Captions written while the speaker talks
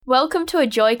Welcome to a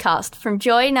Joycast from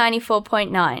Joy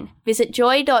 94.9. Visit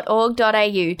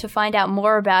joy.org.au to find out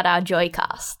more about our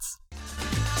Joycasts.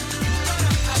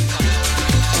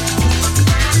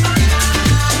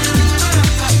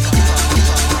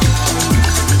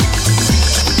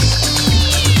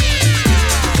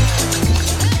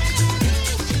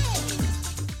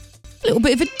 A little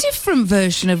bit of a different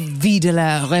version of Vive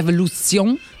la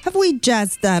Révolution. Have we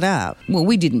jazzed that up? Well,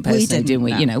 we didn't personally, didn't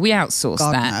we? No. You know, we outsource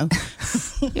God, that. no.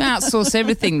 You outsource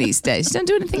everything these days. You don't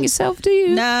do anything yourself, do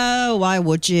you? No, why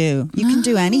would you? You can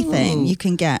do anything. You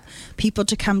can get people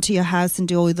to come to your house and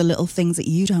do all the little things that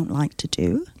you don't like to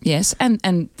do. Yes,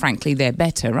 and frankly, they're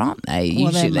better, aren't they,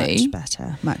 Well, usually?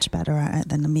 they're much better at it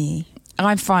than me.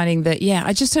 I'm finding that,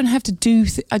 I just don't have to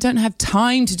I don't have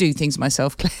time to do things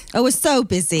myself, Claire. I was so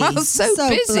busy. I was so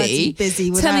bloody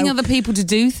busy with telling other people to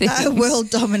do things.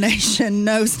 World domination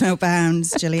knows no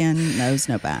bounds, Gillian, knows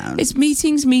no bounds. It's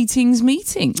meetings. I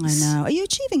know. Are you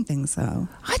achieving things, though?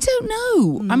 I don't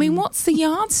know. I mean, what's the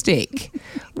yardstick?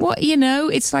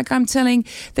 It's like I'm telling,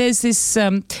 there's this,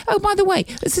 oh, by the way,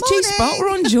 it's a GSpot, we're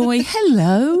on Joy.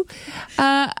 Hello.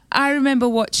 I remember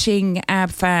watching Ab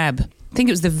Fab. I think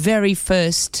it was the very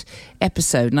first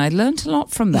episode, and I learnt a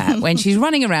lot from that when she's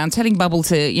running around telling Bubble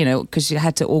to, because she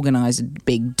had to organise a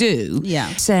big do,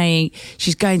 saying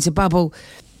she's going to Bubble,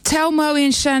 tell Moe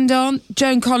and Shandon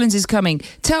Joan Collins is coming.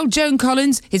 Tell Joan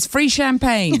Collins it's free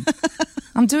champagne.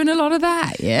 I'm doing a lot of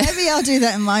that, yeah. Maybe I'll do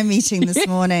that in my meeting this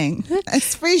morning.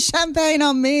 It's free champagne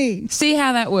on me. See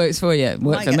how that works for you.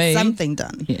 Work for me. Get something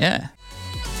done. Yeah.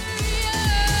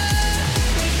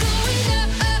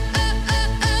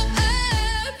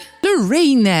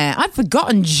 Loreen there. I'd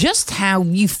forgotten just how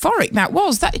euphoric that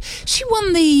was. She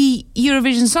won the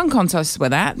Eurovision Song Contest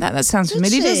with that. That sounds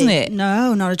familiar, doesn't it?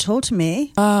 No, not at all to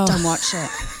me. Oh. Don't watch it.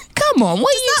 Come on,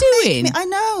 what are you doing? I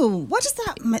know. What does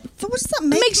that make It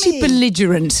makes you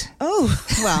belligerent. Oh,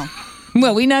 well.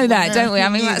 Well, we know that, don't we? I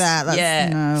mean,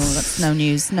 that's no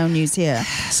news. No news here.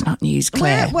 It's not news,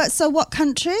 Claire. So what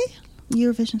country?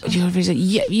 Eurovision.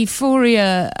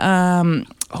 Euphoria.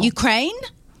 Ukraine?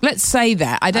 Let's say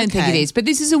that. I don't think it is. But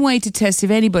this is a way to test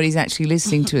if anybody's actually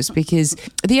listening to us, because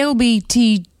the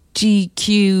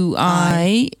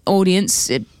LGBTQI audience,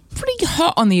 pretty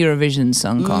hot on the Eurovision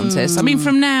Song Contest. I mean,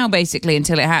 from now, basically,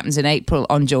 until it happens in April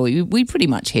on Joy, we pretty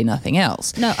much hear nothing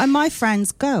else. No, and my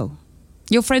friends go.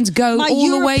 Your friends go my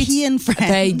all the way? My European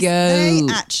friends. They go. They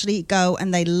actually go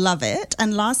and they love it.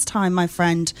 And last time my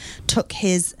friend took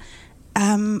his... he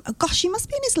must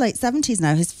be in his late 70s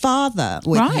now. His father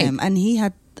with him, and he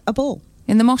had a ball.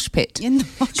 In the mosh pit.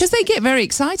 Because they get very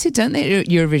excited, don't they, at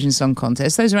Eurovision Song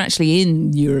Contest. Those are actually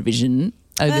in Eurovision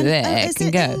over there. Is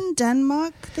it in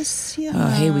Denmark this year? Oh,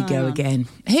 here we go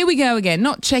again.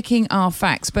 Not checking our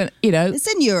facts, but, It's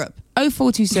in Europe.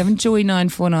 0427 Joy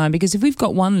 949, because if we've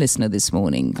got one listener this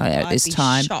morning at this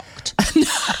time... shocked.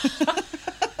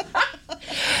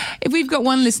 If we've got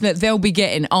one listener, they'll be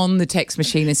getting on the text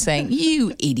machine and saying,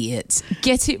 "You idiots,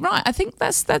 get it right." I think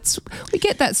that's we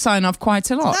get that sign off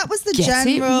quite a lot. That was the get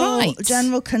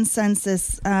general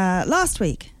consensus last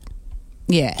week.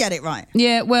 Yeah, get it right.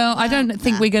 Yeah, well, I don't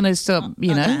think we're going to stop. Not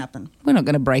gonna happen. We're not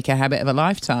going to break a habit of a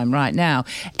lifetime right now.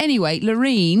 Anyway,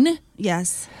 Loreen.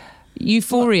 Yes.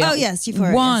 Euphoria. Oh, yes,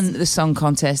 Euphoria. Won the song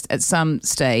contest at some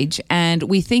stage, and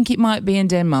we think it might be in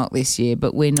Denmark this year,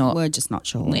 but we're not. We're just not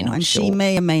sure. We're not sure. She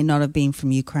may or may not have been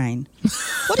from Ukraine.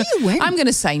 What do you win? I'm going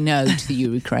to say no to the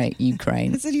Ukraine.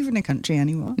 Is it even a country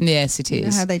anymore? Yes, it is. You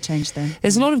know how they changed them?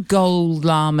 There's a lot of gold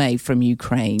lame from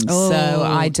Ukraine, so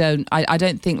I don't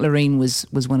think Loreen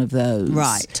was one of those.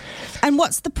 Right. And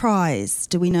what's the prize?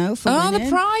 Do we know for winning? The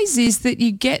prize is that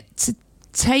you get to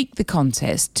take the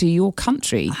contest to your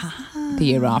country the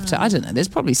year after. I don't know. There's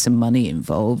probably some money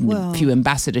involved. A few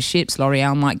ambassadorships.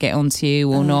 L'Oreal might get onto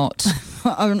you or not.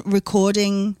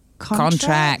 Recording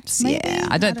contracts. Maybe? Yeah.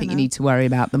 I don't think you need to worry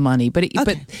about the money. But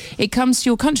it comes to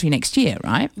your country next year,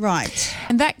 right? Right.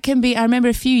 And that can be... I remember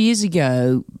a few years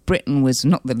ago, Britain was...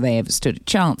 Not that they ever stood a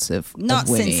chance of Not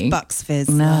winning. Since Bucks Fizz.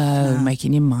 No,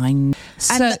 making your mind...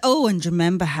 And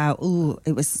remember how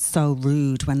it was so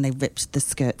rude when they ripped the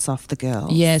skirts off the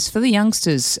girls. Yes, for the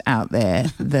youngsters out there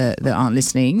that aren't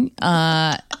listening,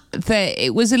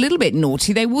 it was a little bit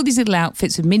naughty. They wore these little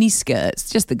outfits with mini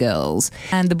skirts, just the girls,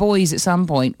 and the boys at some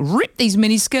point ripped these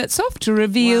mini skirts off to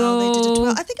reveal. Well, they did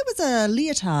I think it was a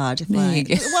leotard. It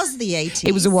was the 80s.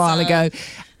 It was a while ago.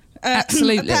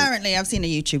 Absolutely. Apparently, I've seen a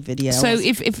YouTube video. So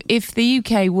if the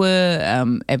UK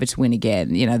were ever to win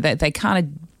again, they kind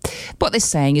of what they're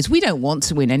saying is we don't want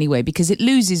to win anyway because it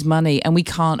loses money and we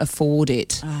can't afford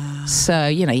it. So,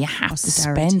 you have to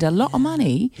spend a lot of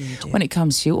money when it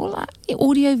comes to all that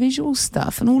audio-visual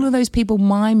stuff, and all of those people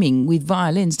miming with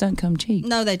violins don't come cheap.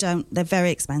 No, they don't. They're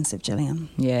very expensive, Gillian.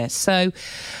 Yeah, so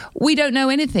we don't know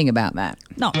anything about that.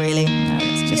 Not really. No,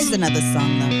 it's just... Here's another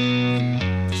song,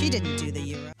 though. She didn't do the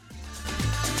Euro.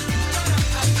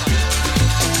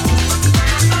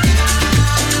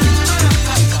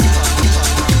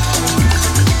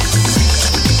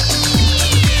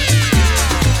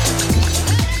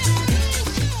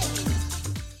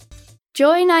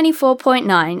 Joy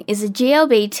 94.9 is a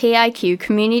GLBTIQ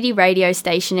community radio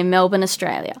station in Melbourne,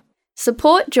 Australia.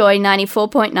 Support Joy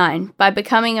 94.9 by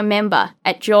becoming a member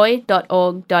at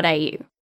joy.org.au.